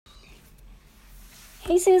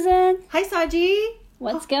Hey, Susan. Hi, Saji.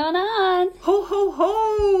 What's going on? Ho, ho,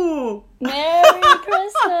 ho. Merry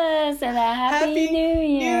Christmas and a Happy New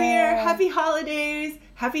Year. Happy holidays.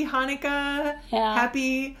 Happy Hanukkah. Yeah.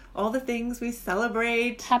 Happy all the things we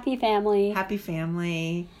celebrate. Happy family. Happy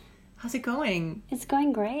family. How's it going? It's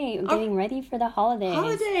going great. We're getting ready for the holidays.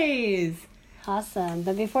 Holidays. Awesome.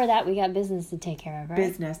 But before that, we got business to take care of, right?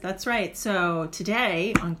 Business. That's right. So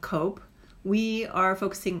today on COPE, we are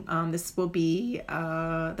focusing on, this will be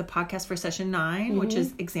the podcast for session 9, which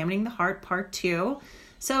is Examining the Heart, part 2.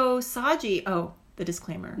 So Saji, the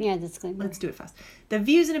disclaimer. Yeah, disclaimer. Let's do it fast. The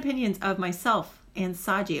views and opinions of myself and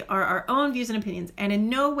Saji are our own views and opinions and in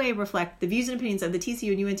no way reflect the views and opinions of the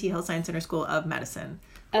TCU and UNT Health Science Center School of Medicine.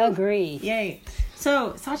 Agree. Yay.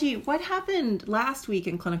 So, Saji, what happened last week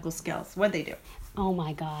in clinical skills? What'd they do? Oh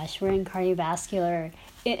my gosh, we're in cardiovascular.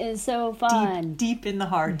 It is so fun. Deep in the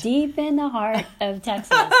heart. Deep in the heart of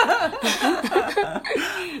Texas.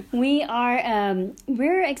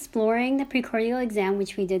 We're exploring the precordial exam,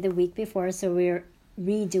 which we did the week before, so we're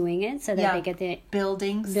redoing it so that they get the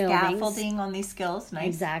buildings, scaffolding on these skills. Nice.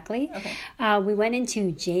 Exactly. Okay. We went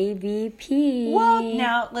into JVP. Well,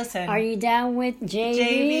 now listen. Are you down with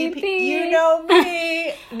JVP? You know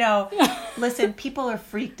me. No. Listen, people are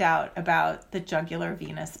freaked out about the jugular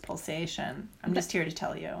venous pulsation. I'm just here to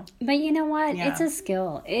tell you. But you know what? Yeah. It's a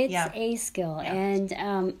skill. It's a skill. Yeah.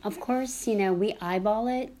 And of course, we eyeball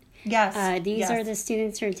it. Yes. These are the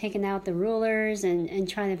students who are taking out the rulers and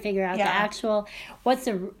trying to figure out the actual, what's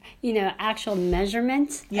the, actual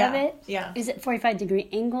measurement of it. Yeah. Is it 45-degree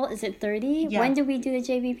angle? Is it 30? Yeah. When do we do the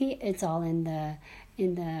JVP? It's all in the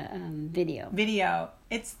video.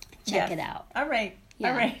 It's Check it out. All right.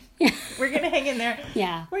 Yeah. All right. We're going to hang in there.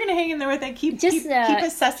 Yeah. We're going to hang in there with that. Keep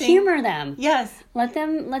assessing. Humor them. Yes. Let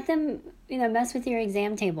them mess with your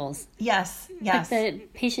exam tables. Yes. Put the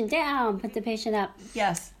patient down, put the patient up.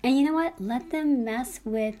 Yes. And you know what? Let them mess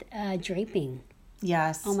with draping.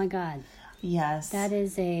 Yes. Oh my God. Yes. That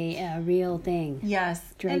is a real thing.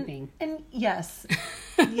 Yes. Draping. And yes.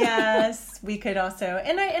 Yes. We could also,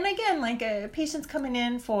 and again, like patients coming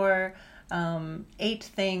in for 8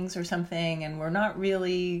 things or something, and we're not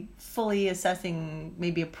really fully assessing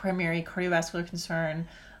maybe a primary cardiovascular concern.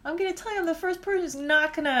 I'm going to tell you, I'm the first person who's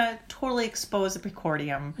not going to totally expose the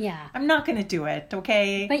precordium. Yeah. I'm not going to do it,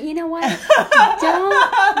 okay? But you know what? Don't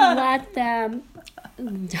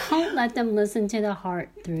let them listen to the heart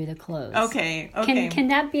through the clothes. Okay. Can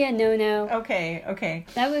that be a no-no? Okay.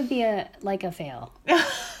 That would be a fail.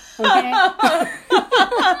 Okay?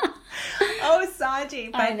 Oh,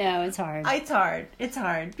 Saji. But I know, it's hard. It's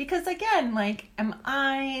hard. Because again, am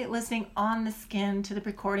I listening on the skin to the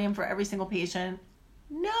precordium for every single patient?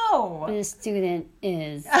 No. The student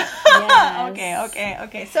is. Yes.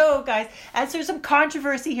 Okay. So, guys, as there's some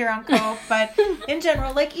controversy here on COPE, but in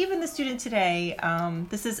general, even the student today,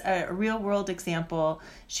 this is a real world example.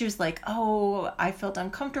 She was like, "Oh, I felt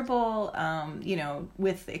uncomfortable,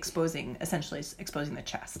 with essentially exposing the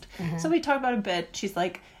chest." So we talked about it a bit. She's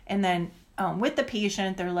like, and then with the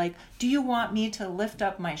patient, they're like, "Do you want me to lift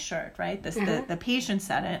up my shirt?" Right? The patient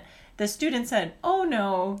said it. The student said, "Oh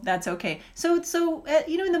no, that's okay." So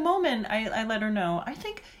in the moment, I let her know. I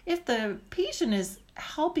think if the patient is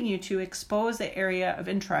helping you to expose the area of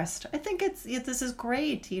interest, I think this is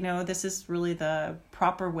great. This is really the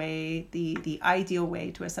proper way, the ideal way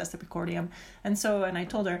to assess the precordium. And I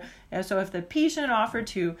told her, so if the patient offered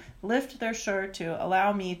to lift their shirt to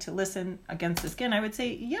allow me to listen against the skin, I would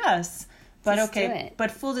say yes. But Just do it. But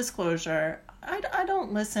full disclosure, I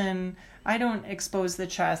don't listen. I don't expose the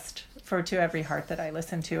chest to every heart that I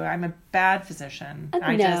listen to. I'm a bad physician. Here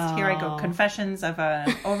I go. Confessions of a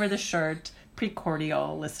over the shirt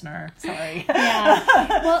precordial listener. Sorry. Yeah.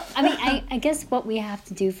 Well, I guess what we have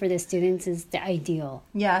to do for the students is the ideal.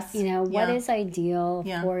 Yes. What is ideal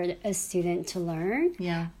for a student to learn?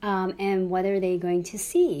 Yeah. And what are they going to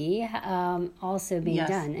see also being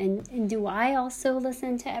done? And do I also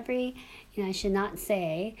listen to every? I should not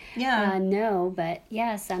say no, but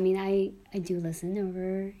yes, I do listen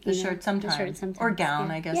over the shirt sometimes. Or gown,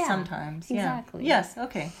 I guess, sometimes. Exactly. Yeah. Yes,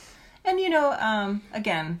 okay. And,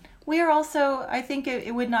 again, we are also, I think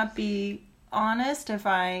it would not be honest if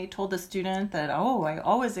I told the student that, I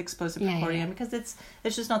always expose the precordium because it's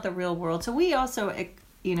just not the real world. So we also,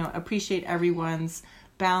 appreciate everyone's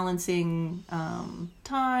balancing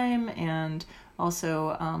time and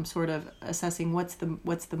also sort of assessing what's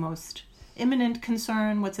the most imminent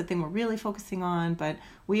concern, what's the thing we're really focusing on, but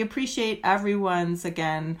we appreciate everyone's,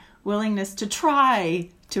 again, willingness to try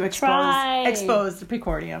to expose the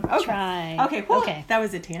precordium. Okay. Try. Okay. Okay. That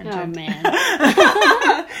was a tangent. Oh, man.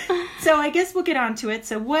 So I guess we'll get on to it.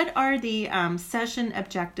 So what are the session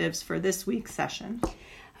objectives for this week's session?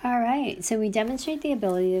 All right. So we demonstrate the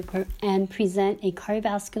ability to and present a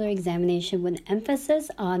cardiovascular examination with emphasis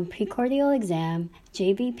on precordial exam,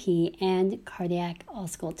 JVP, and cardiac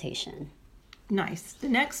auscultation. Nice. The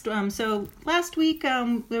next, so last week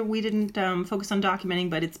we didn't focus on documenting,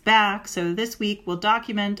 but it's back. So this week we'll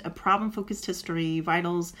document a problem-focused history,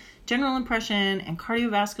 vitals, general impression, and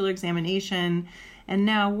cardiovascular examination. And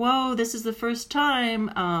now, this is the first time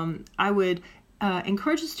I would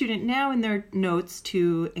encourage a student now in their notes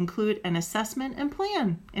to include an assessment and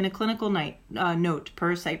plan in a clinical note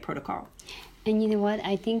per site protocol. And you know what?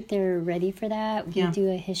 I think they're ready for that. We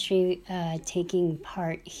do a history taking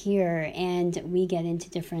part here, and we get into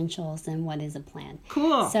differentials and what is a plan.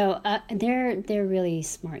 Cool. So they're really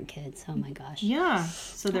smart kids. Oh my gosh. Yeah.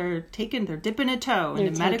 So they're dipping a toe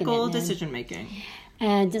into medical decision making.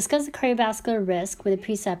 And discuss the cardiovascular risk with the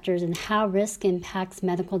preceptors and how risk impacts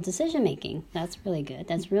medical decision making. That's really good.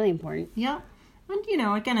 That's really important. Yeah.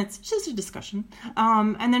 And, again, it's just a discussion.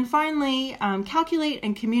 And then finally, calculate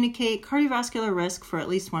and communicate cardiovascular risk for at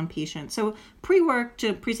least one patient. So pre-work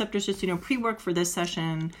to preceptors, pre-work for this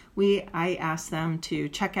session, I asked them to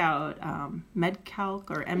check out MedCalc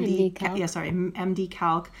or MD-Calc.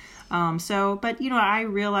 MD-Calc. But I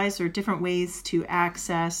realize there are different ways to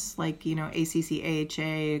access, like,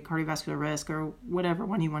 ACC-AHA, cardiovascular risk, or whatever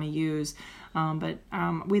one you want to use. But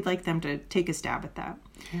we'd like them to take a stab at that.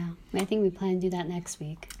 Yeah, I think we plan to do that next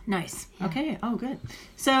week. Nice. Yeah. Okay. Oh, good.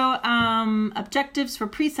 So, objectives for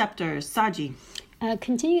preceptors. Saji.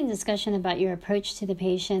 Continue discussion about your approach to the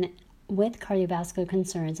patient with cardiovascular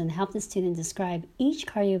concerns and help the student describe each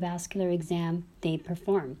cardiovascular exam they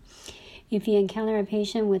perform. If you encounter a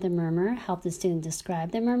patient with a murmur, help the student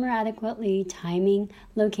describe the murmur adequately, timing,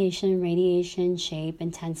 location, radiation, shape,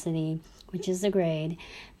 intensity, which is the grade,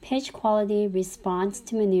 pitch quality, response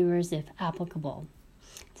to maneuvers if applicable.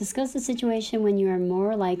 Discuss the situation when you are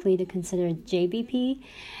more likely to consider JVP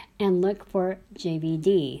and look for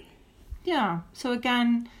JVD. Yeah, so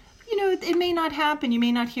again, it may not happen. You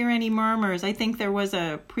may not hear any murmurs. I think there was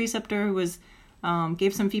a preceptor who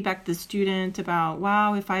gave some feedback to the student about,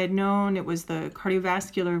 wow, if I had known it was the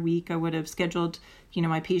cardiovascular week, I would have scheduled,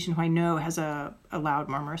 my patient who I know has a loud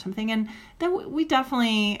murmur or something. And that we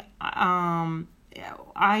definitely, I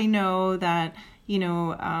know that,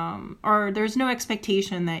 or there's no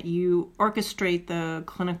expectation that you orchestrate the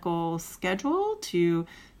clinical schedule to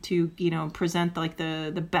present like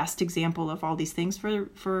the best example of all these things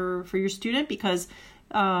for your student, because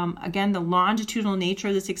again, the longitudinal nature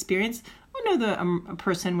of this experience, I know that a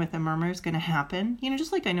person with a murmur is going to happen,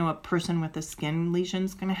 just like I know a person with a skin lesion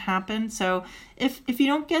is going to happen. So if you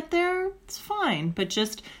don't get there, it's fine, but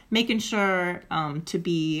just making sure to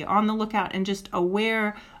be on the lookout and just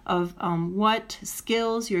aware of what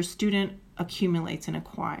skills your student accumulates and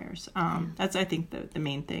acquires. That's, I think, the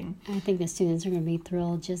main thing. I think the students are going to be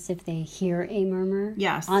thrilled just if they hear a murmur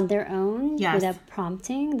on their own without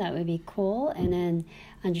prompting. That would be cool. And then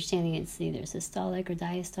understanding it's either systolic or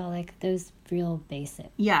diastolic, those real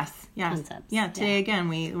basic concepts. Yeah, today again,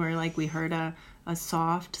 we heard a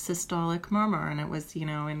soft systolic murmur, and it was,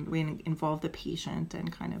 and we involved the patient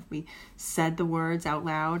and kind of we said the words out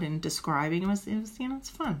loud and describing. It was it's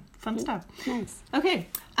fun stuff. Nice. Okay,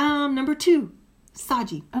 number 2,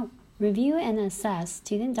 Saji. Review and assess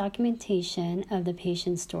student documentation of the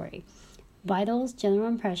patient's story. Vitals, general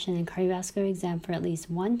impression, and cardiovascular exam for at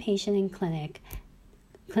least one patient in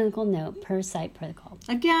clinical note per site protocol.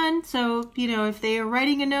 Again, so, if they are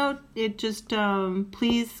writing a note, it just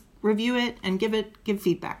please review it and give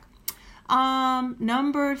feedback.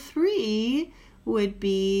 Number 3 would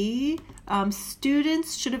be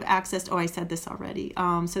students should have accessed, I said this already.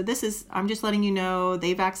 So this is, I'm just letting you know,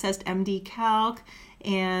 they've accessed MD-Calc,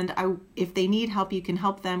 and if they need help, you can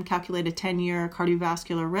help them calculate a 10-year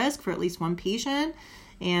cardiovascular risk for at least one patient,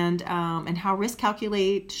 and how risk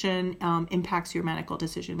calculation impacts your medical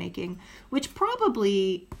decision making, which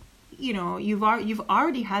probably, you've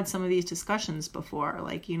already had some of these discussions before,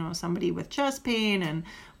 like, somebody with chest pain and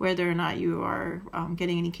whether or not you are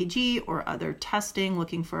getting an EKG or other testing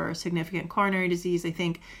looking for significant coronary disease. I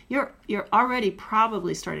think you're already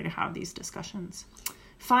probably starting to have these discussions.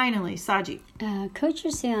 Finally, Saji. Coach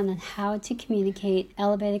your student on how to communicate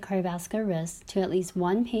elevated cardiovascular risk to at least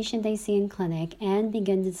one patient they see in clinic and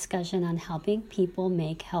begin the discussion on helping people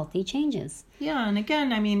make healthy changes. Yeah, and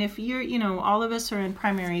again, I mean, if you're, all of us are in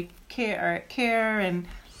primary care, and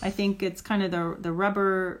I think it's kind of the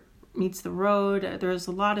rubber meets the road. There's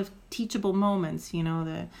a lot of teachable moments,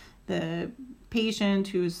 the patient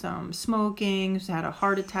who's smoking, who's had a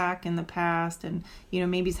heart attack in the past, and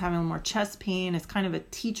maybe he's having a little more chest pain. It's kind of a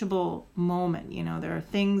teachable moment. There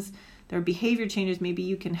are behavior changes maybe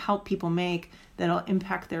you can help people make that'll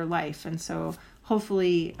impact their life. And so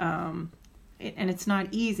hopefully, and it's not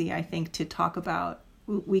easy, I think, to talk about.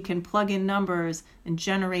 We can plug in numbers and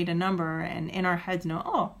generate a number, and in our heads know,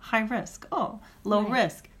 oh, high risk, oh, low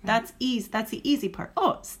risk. That's easy. That's the easy part.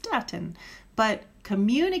 Oh, statin. But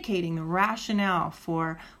communicating the rationale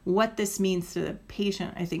for what this means to the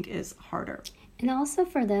patient, I think, is harder. And also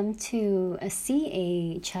for them to see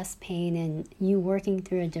a chest pain and you working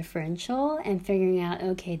through a differential and figuring out,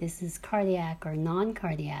 okay, this is cardiac or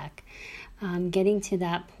non-cardiac. Getting to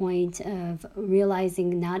that point of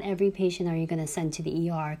realizing not every patient are you going to send to the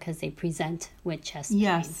ER because they present with chest pain.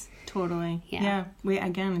 Yes, totally. Yeah. We,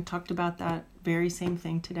 again, talked about that very same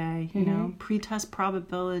thing today. Pretest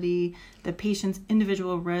probability, the patient's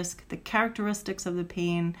individual risk, the characteristics of the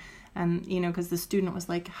pain. And, because the student was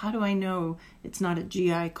like, how do I know it's not a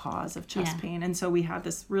GI cause of chest pain? And so we had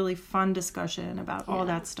this really fun discussion about all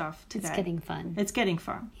that stuff today. It's getting fun. It's getting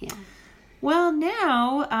fun. Yeah. Well,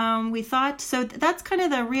 now we thought, so that's kind of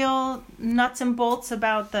the real nuts and bolts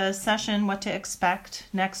about the session, what to expect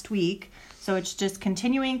next week. So it's just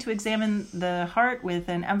continuing to examine the heart with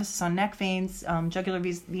an emphasis on neck veins, jugular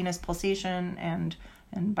venous pulsation, and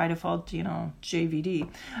by default, JVD.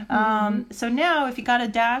 So now if you got a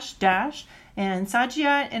dash, and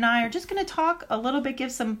Sajia and I are just going to talk a little bit,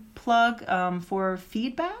 give some plug for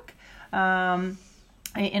feedback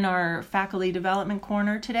in our faculty development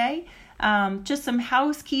corner today. Just some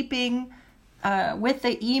housekeeping with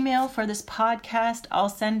the email for this podcast. I'll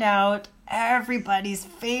send out everybody's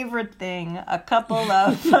favorite thing, a couple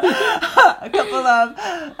of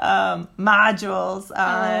modules.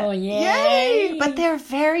 Oh, yay! But they're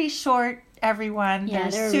very short, everyone. Yeah,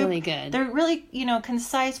 they're really good. They're really,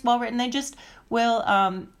 concise, well written. They just will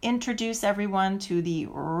introduce everyone to the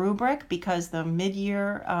rubric, because the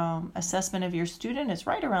mid-year assessment of your student is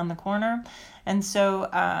right around the corner. And so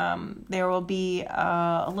there will be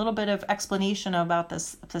a little bit of explanation about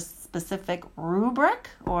this specific rubric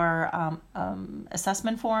or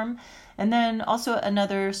assessment form. And then also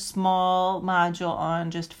another small module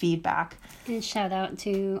on just feedback. And shout out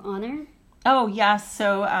to Honor. Oh, yes.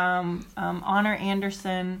 So Honor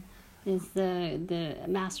Anderson is the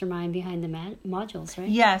mastermind behind the modules, right?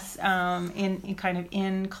 Yes,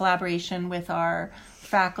 in collaboration with our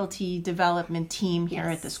faculty development team here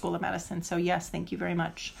at the School of Medicine. So yes, thank you very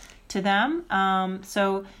much to them.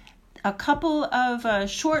 So a couple of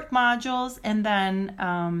short modules, and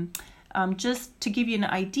then just to give you an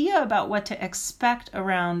idea about what to expect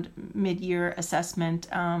around mid-year assessment.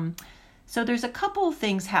 So there's a couple of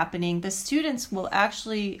things happening. The students will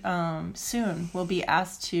actually soon will be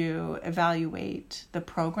asked to evaluate the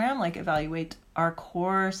program, like evaluate our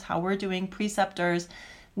course, how we're doing, preceptors.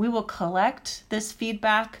 We will collect this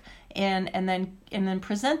feedback and then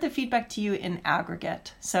present the feedback to you in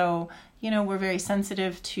aggregate. So, we're very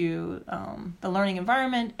sensitive to the learning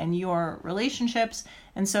environment and your relationships.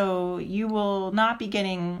 And so you will not be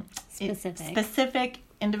getting specific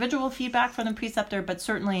individual feedback from the preceptor, but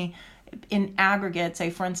certainly in aggregate. Say,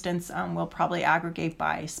 for instance, we'll probably aggregate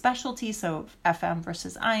by specialty, so FM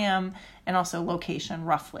versus IM, and also location,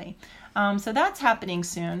 roughly. So that's happening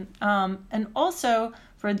soon. And also,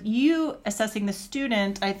 for you assessing the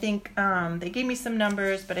student, I think they gave me some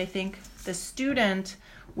numbers, but I think the student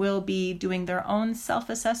will be doing their own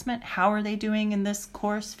self-assessment. How are they doing in this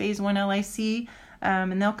course, Phase 1 LIC?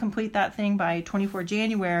 And they'll complete that thing by 24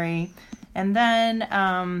 January. And then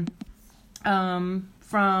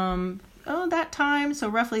from that time, so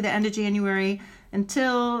roughly the end of January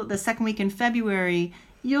until the second week in February,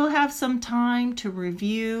 you'll have some time to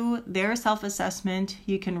review their self-assessment.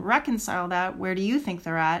 You can reconcile that. Where do you think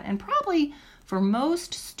they're at? And probably for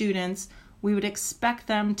most students, we would expect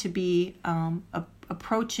them to be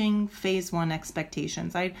approaching Phase 1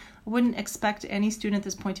 expectations. I wouldn't expect any student at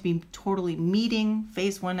this point to be totally meeting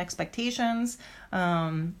Phase 1 expectations,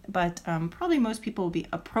 but probably most people will be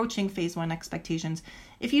approaching Phase 1 expectations.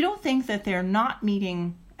 If you don't think that they're not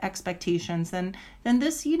meeting expectations, then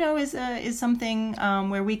this is something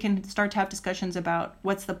where we can start to have discussions about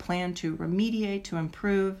what's the plan to remediate, to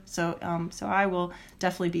improve. So I will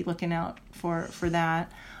definitely be looking out for that.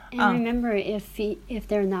 And remember, if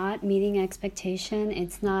they're not meeting expectation,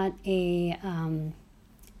 it's not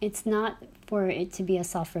for it to be a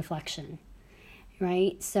self-reflection,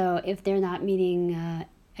 right? So if they're not meeting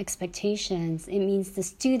expectations, it means the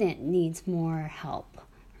student needs more help,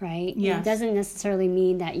 right? Yes. It doesn't necessarily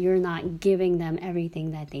mean that you're not giving them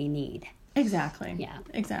everything that they need. Exactly. Yeah.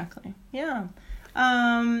 Exactly. Yeah.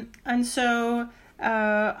 And so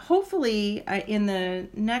hopefully in the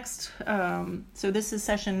next, so this is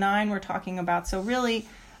session 9 we're talking about. So really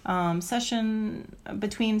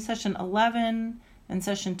between session 11 and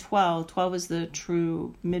session 12 is the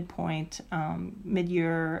true midpoint,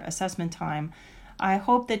 mid-year assessment time. I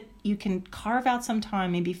hope that you can carve out some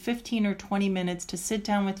time, maybe 15 or 20 minutes, to sit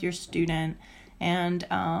down with your student and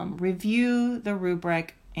review the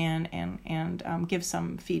rubric and give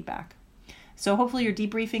some feedback. So hopefully you're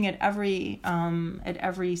debriefing at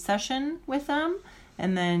every session with them,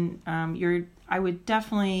 and then I would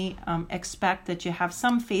definitely expect that you have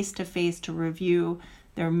some face-to-face to review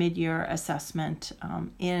their mid-year assessment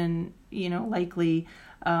in likely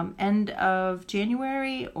end of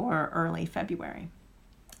January or early February.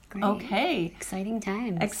 Great. Okay. Exciting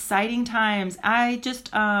times. I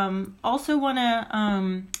just also want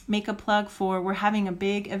to make a plug for, we're having a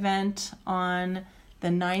big event on the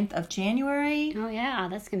 9th of January. Oh yeah,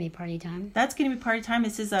 that's going to be party time.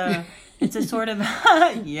 This is it's a sort of,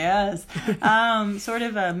 yes, sort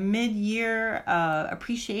of a mid-year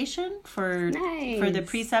appreciation for the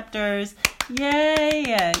preceptors.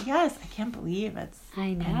 Yay! Yes, I can't believe it's.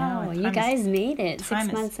 I know. You guys made it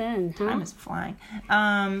 6 months in. Huh? Time is flying.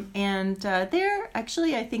 And there,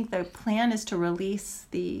 actually, I think the plan is to release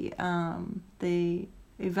the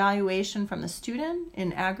evaluation from the student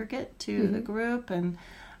in aggregate to the group, and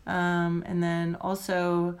then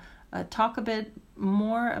also talk a bit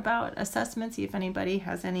more about assessment, see if anybody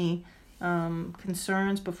has any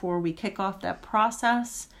concerns before we kick off that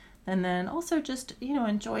process, and then also just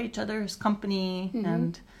enjoy each other's company,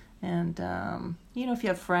 and if you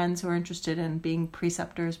have friends who are interested in being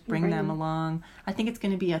preceptors, bring them along. I think it's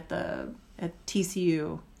going to be at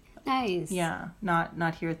TCU. Nice. Yeah,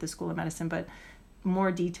 not here at the School of Medicine, but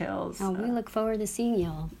more details. Oh, we look forward to seeing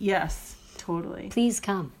y'all. Yes, totally. Please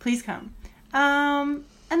come. And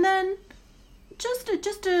then just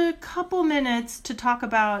a couple minutes to talk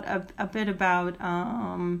about a bit about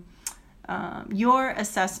your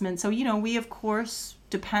assessment. So we of course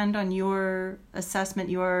depend on your assessment,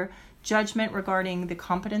 your judgment regarding the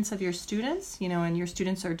competence of your students. And your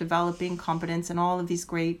students are developing competence in all of these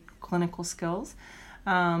great clinical skills.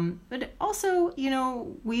 But also,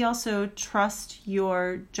 we also trust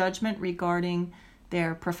your judgment regarding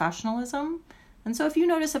their professionalism. And so if you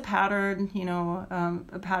notice a pattern,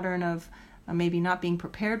 a pattern of maybe not being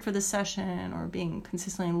prepared for the session, or being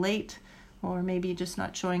consistently late, or maybe just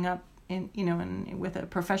not showing up with a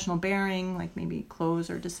professional bearing, like maybe closed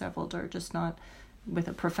or disheveled, or just not with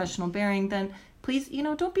a professional bearing, then please,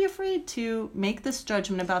 don't be afraid to make this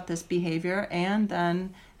judgment about this behavior, and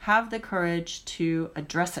then have the courage to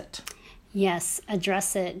address it. Yes,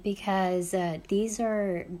 address it, because these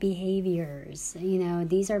are behaviors.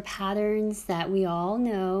 These are patterns that we all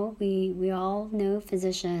know. We all know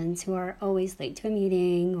physicians who are always late to a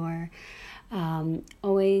meeting, or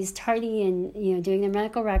always tardy in doing their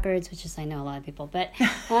medical records, which is, I know a lot of people, but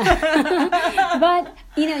but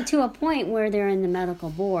to a point where they're in the medical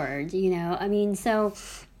board. So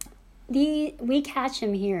we catch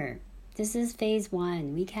them here. This is phase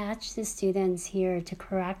 1. We catch the students here to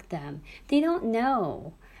correct them. They don't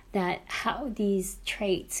know that how these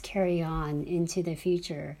traits carry on into the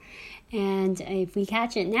future. And if we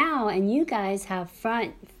catch it now, and you guys have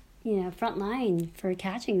front line for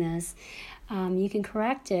catching this, you can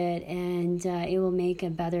correct it, and it will make a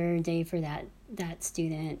better day for that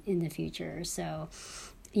student in the future. So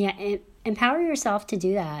yeah, empower yourself to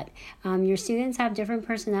do that. Your students have different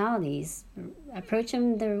personalities. Approach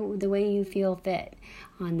them the way you feel fit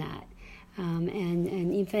on that.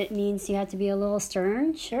 And if it means you have to be a little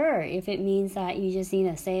stern, sure. If it means that you just need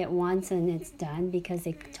to say it once and it's done because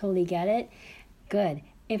they totally get it, good.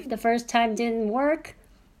 If the first time didn't work,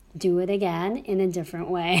 do it again in a different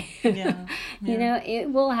way. Yeah. It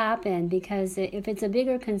will happen, because if it's a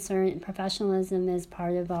bigger concern, professionalism is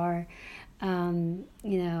part of our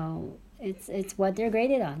it's what they're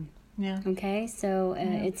graded on. Yeah. Okay, so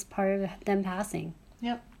it's part of them passing.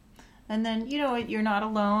 Yep. And then, you're not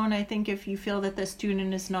alone. I think if you feel that the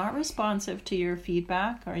student is not responsive to your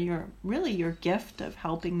feedback, or your gift of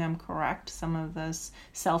helping them correct some of this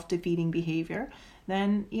self-defeating behavior,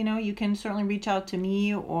 then, you can certainly reach out to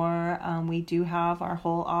me, or we do have our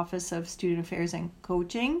whole Office of Student Affairs and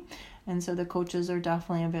Coaching. And so the coaches are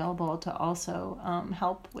definitely available to also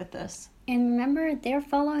help with this. And remember, they're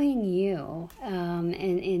following you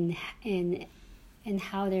in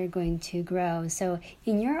how they're going to grow. So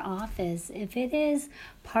in your office, if it is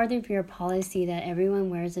part of your policy that everyone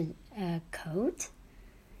wears a coat,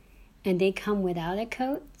 and they come without a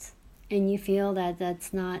coat, and you feel that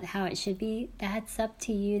that's not how it should be, that's up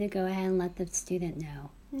to you to go ahead and let the student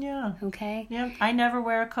know. Yeah. Okay? Yeah. I never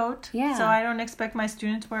wear a coat. Yeah. So I don't expect my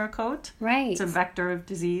students to wear a coat. Right. It's a vector of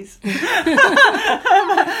disease. But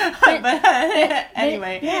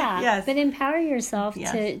anyway. Yeah. Yes. But empower yourself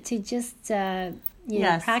to just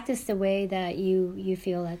practice the way that you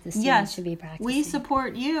feel that the students should be practicing. We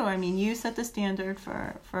support you. I mean, you set the standard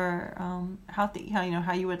for how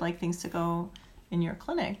you would like things to go in your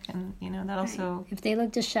clinic, and that also. If they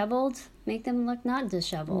look disheveled, make them look not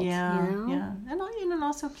disheveled. Yeah, and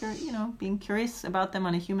also being curious about them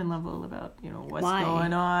on a human level about what's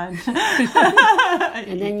going on.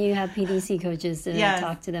 And then you have PDC coaches to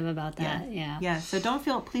talk to them about that. Yeah. So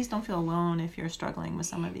please don't feel alone if you're struggling with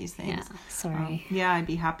some of these things. Yeah, sorry. I'd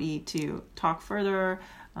be happy to talk further.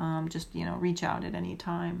 Just reach out at any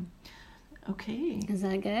time. Okay. Is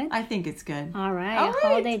that good? I think it's good. All right.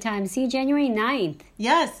 Holiday time. See you January 9th.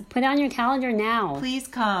 Yes. Put on your calendar now. Please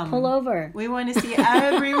come. Pull over. We want to see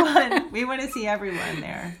everyone. We want to see everyone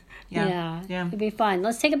there. Yeah. It'd be fun.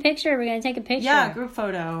 Let's take a picture. We're going to take a picture. Yeah, group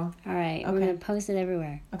photo. All right. Okay. We're going to post it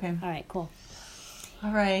everywhere. Okay. All right, cool.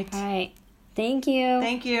 All right. Thank you.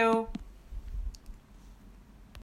 Thank you.